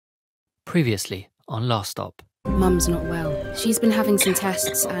Previously on Last Stop. Mum's not well. She's been having some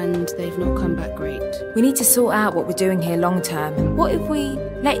tests and they've not come back great. We need to sort out what we're doing here long term. What if we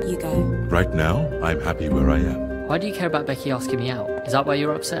let you go? Right now, I'm happy where I am. Why do you care about Becky asking me out? Is that why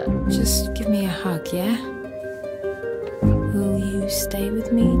you're upset? Just give me a hug, yeah? Will you stay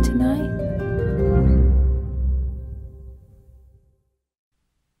with me tonight?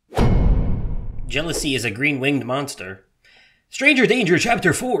 Jealousy is a green-winged monster. Stranger Danger,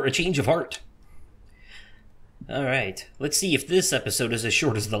 Chapter 4, A Change of Heart. Alright, let's see if this episode is as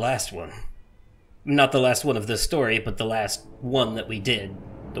short as the last one. Not the last one of this story, but the last one that we did.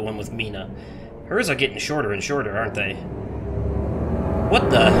 The one with Mina. Hers are getting shorter and shorter, aren't they? What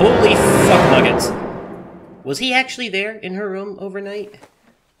the holy fuck nuggets? Was he actually there in her room overnight?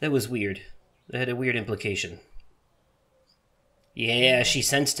 That was weird. That had a weird implication. Yeah, she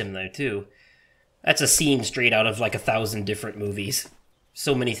sensed him there, too. That's a scene straight out of like 1,000 different movies.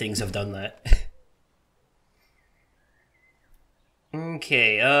 So many things have done that.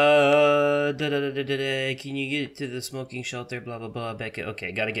 Okay, can you get to the smoking shelter, blah, blah, blah, Becca?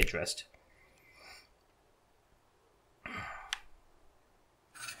 Okay, gotta get dressed.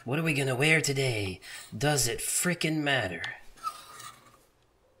 What are we gonna wear today? Does it frickin' matter?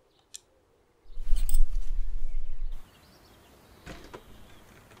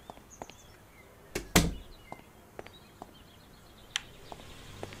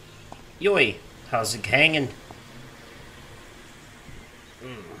 Yoy, how's it hanging?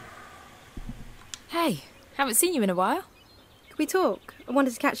 Hey, haven't seen you in a while. Could we talk? I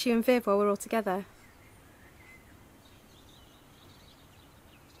wanted to catch you and Viv while we're all together.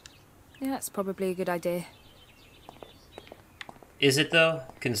 Yeah, that's probably a good idea. Is it though?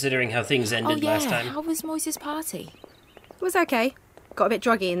 Considering how things ended last time? How was Moise's party? It was okay. Got a bit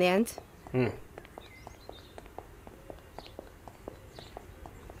druggy in the end.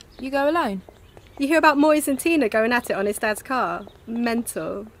 You go alone? You hear about Moise and Tina going at it on his dad's car?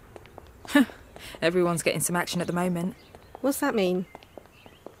 Mental. Everyone's getting some action at the moment. What's that mean?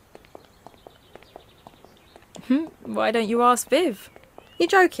 Why don't you ask Viv? You're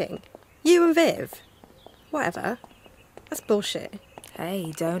joking? You and Viv? Whatever. That's bullshit.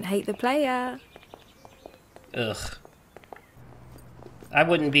 Hey, don't hate the player. Ugh. I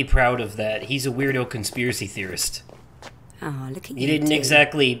wouldn't be proud of that. He's a weirdo conspiracy theorist. Oh, look at you. He didn't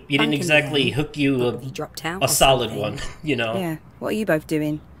exactly hook you a solid one, you know? Yeah, what are you both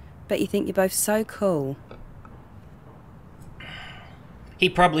doing? Bet you think you're both so cool. He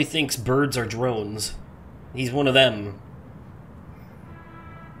probably thinks birds are drones. He's one of them.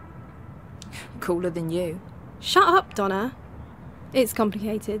 Cooler than you. Shut up, Donna. It's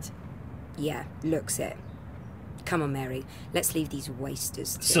complicated. Yeah, looks it. Come on, Mary. Let's leave these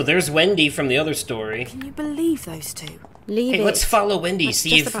wasters to So there's Wendy from the other story. Can you believe those two? Leave Hey, it. let's follow Wendy, That's see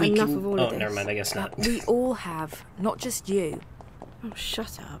just if about we enough can... of all Oh, of this. never mind, I guess not. We all have, not just you. Oh,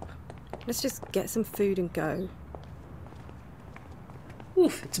 shut up. Let's just get some food and go.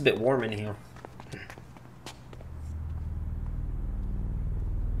 Oof, it's a bit warm in here.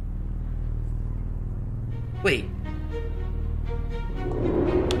 Wait.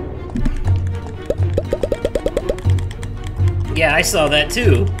 Yeah, I saw that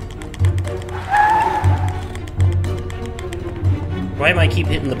too. Why am I keep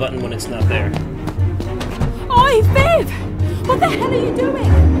hitting the button when it's not there? Oi, Viv! What the hell are you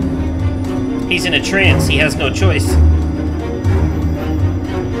doing? He's in a trance. He has no choice.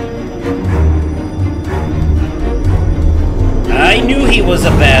 I knew he was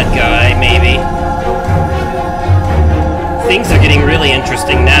a bad guy, maybe. Things are getting really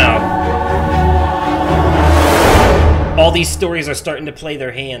interesting now. All these stories are starting to play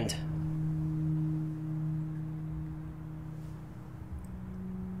their hand.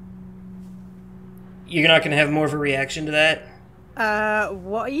 You're not going to have more of a reaction to that?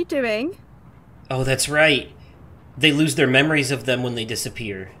 What are you doing? Oh, that's right. They lose their memories of them when they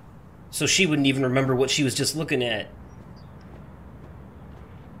disappear. So she wouldn't even remember what she was just looking at.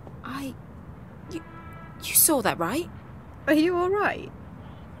 You saw that, right? Are you alright?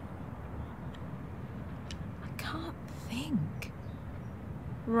 I can't think.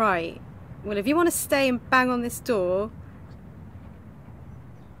 Right. Well, if you want to stay and bang on this door...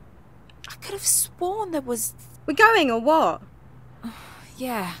 I could have sworn there was... We're going, or what?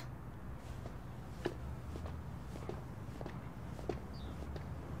 Yeah.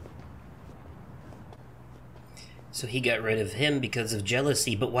 So he got rid of him because of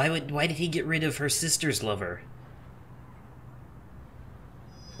jealousy, but why did he get rid of her sister's lover?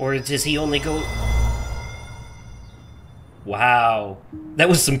 Or does he only go... Wow. That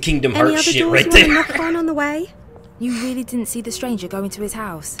was some Kingdom Hearts shit right there. Any other doors you want to knock on the way? You really didn't see the stranger go into his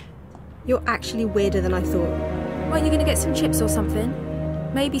house? You're actually weirder than I thought. Weren't you going to get some chips or something?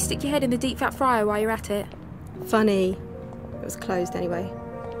 Maybe stick your head in the deep fat fryer while you're at it. Funny. It was closed anyway.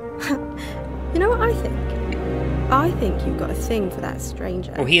 You know what I think? I think you've got a thing for that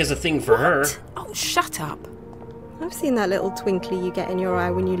stranger. Oh, he has a thing for her. Oh, shut up. I've seen that little twinkly you get in your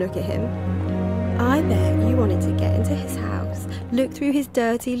eye when you look at him. I bet you wanted to get into his house, look through his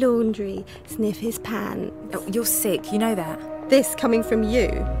dirty laundry, sniff his pants. Oh, you're sick, you know that. This coming from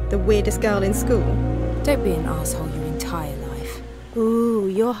you, the weirdest girl in school. Don't be an asshole your entire life. Ooh,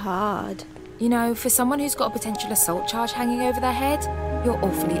 you're hard. You know, for someone who's got a potential assault charge hanging over their head, you're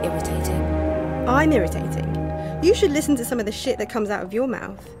awfully irritating. I'm irritating. You should listen to some of the shit that comes out of your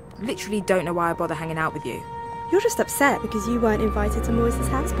mouth. Literally don't know why I bother hanging out with you. You're just upset because you weren't invited to Moise's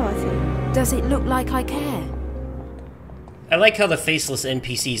house party. Does it look like I care? I like how the faceless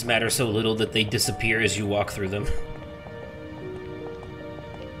NPCs matter so little that they disappear as you walk through them.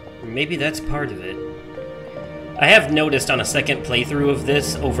 Maybe that's part of it. I have noticed on a second playthrough of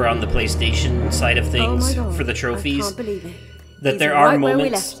this, over on the PlayStation side of things, for the trophies, I can't believe it. that He's there right are where we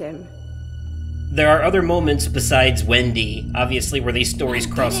moments... left him. There are other moments besides Wendy, obviously, where these stories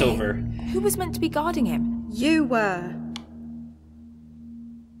cross over. Who was meant to be guarding him? You were.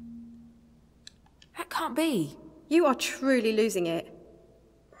 That can't be. You are truly losing it.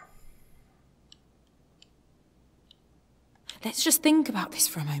 Let's just think about this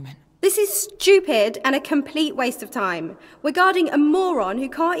for a moment. This is stupid and a complete waste of time. We're guarding a moron who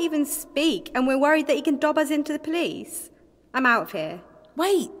can't even speak, and we're worried that he can dob us into the police. I'm out of here.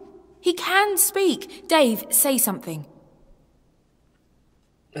 Wait, he can speak. Dave, say something.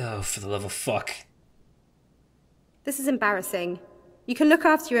 Oh, for the love of fuck. This is embarrassing. You can look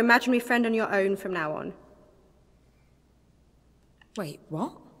after your imaginary friend on your own from now on. Wait,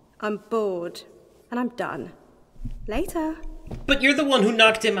 what? I'm bored, and I'm done. Later. But you're the one who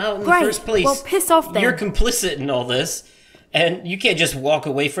knocked him out in the Great. first place. Well, piss off then. You're complicit in all this, and you can't just walk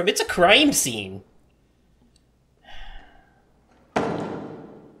away from it. It's a crime scene.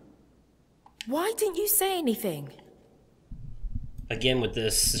 Why didn't you say anything? Again with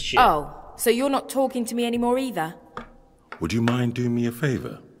this shit. Oh, so you're not talking to me anymore either? Would you mind doing me a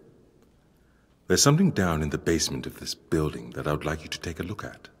favor? There's something down in the basement of this building that I would like you to take a look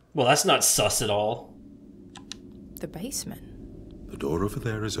at. Well, that's not sus at all. The basement? The door over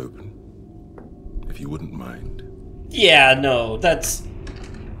there is open, if you wouldn't mind. Yeah, no, that's...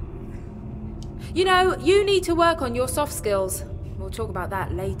 You know, you need to work on your soft skills. We'll talk about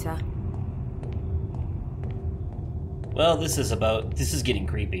that later. Well, this is getting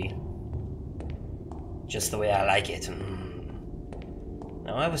creepy. Just the way I like it.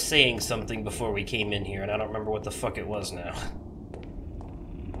 Now, I was saying something before we came in here, and I don't remember what the fuck it was now.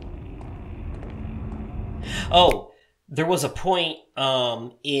 Oh, there was a point,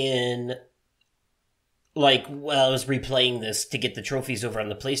 in... Like, while I was replaying this to get the trophies over on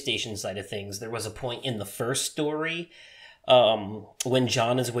the PlayStation side of things, there was a point in the first story, when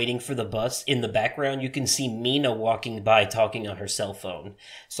John is waiting for the bus, in the background you can see Mina walking by talking on her cell phone.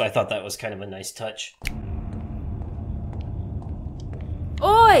 So I thought that was kind of a nice touch.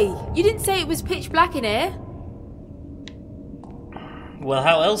 Oi! You didn't say it was pitch black in here? Well,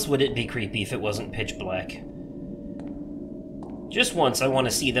 how else would it be creepy if it wasn't pitch black? Just once I want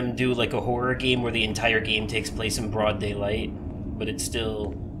to see them do like a horror game where the entire game takes place in broad daylight, but it's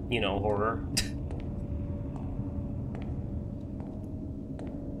still, you know, horror.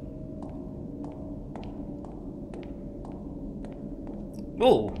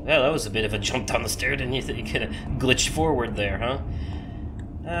 Oh, yeah, that was a bit of a jump down the stairs, didn't you think? You kind of glitched forward there, huh?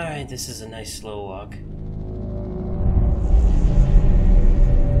 Alright, this is a nice slow walk.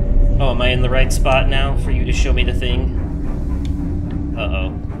 Oh, am I in the right spot now for you to show me the thing?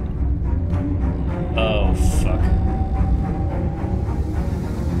 Uh-oh. Oh, fuck.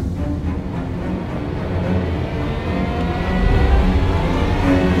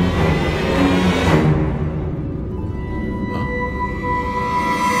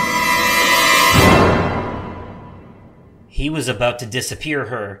 He was about to disappear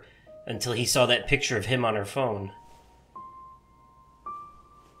her until he saw that picture of him on her phone.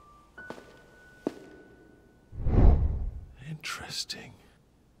 Interesting.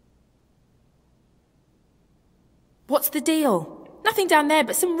 What's the deal? Nothing down there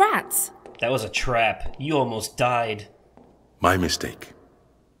but some rats. That was a trap. You almost died. My mistake.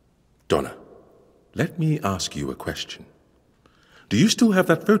 Donna, let me ask you a question. Do you still have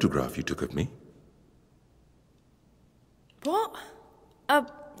that photograph you took of me? What?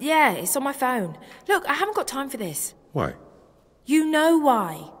 Yeah, it's on my phone. Look, I haven't got time for this. Why? You know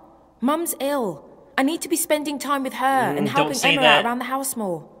why. Mum's ill. I need to be spending time with her and helping don't say Emma that. out around the house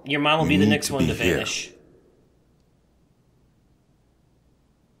more. Your mom will be the next one to vanish.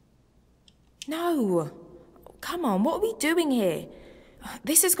 No. Come on, what are we doing here?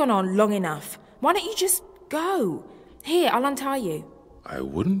 This has gone on long enough. Why don't you just go? Here, I'll untie you. I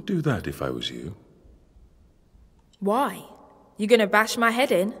wouldn't do that if I was you. Why? You gonna bash my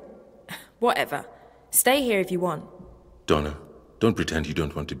head in? Whatever. Stay here if you want. Donna, don't pretend you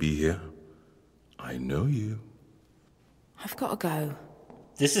don't want to be here. I know you. I've gotta go.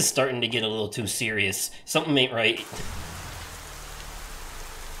 This is starting to get a little too serious. Something ain't right.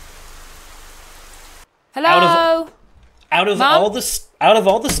 Hello? Out of Mom? all the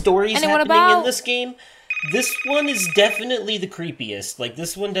stories Anyone happening about? in this game, this one is definitely the creepiest. Like,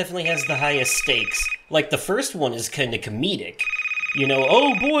 this one definitely has the highest stakes. Like, the first one is kind of comedic. You know,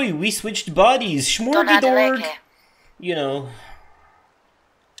 oh boy, we switched bodies, schmorgadorg. You know.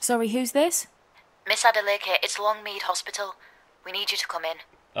 Sorry, who's this? Miss Adelaide, it's Longmead Hospital. We need you to come in.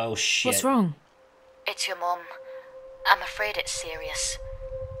 Oh shit. What's wrong? It's your mum. I'm afraid it's serious.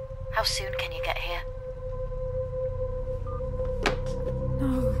 How soon can you get here?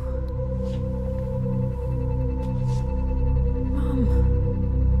 No.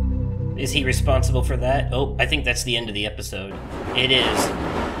 Mum. Is he responsible for that? Oh, I think that's the end of the episode. It is.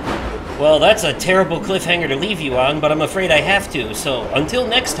 Well, that's a terrible cliffhanger to leave you on, but I'm afraid I have to. So, until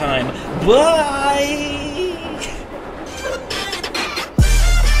next time, bye!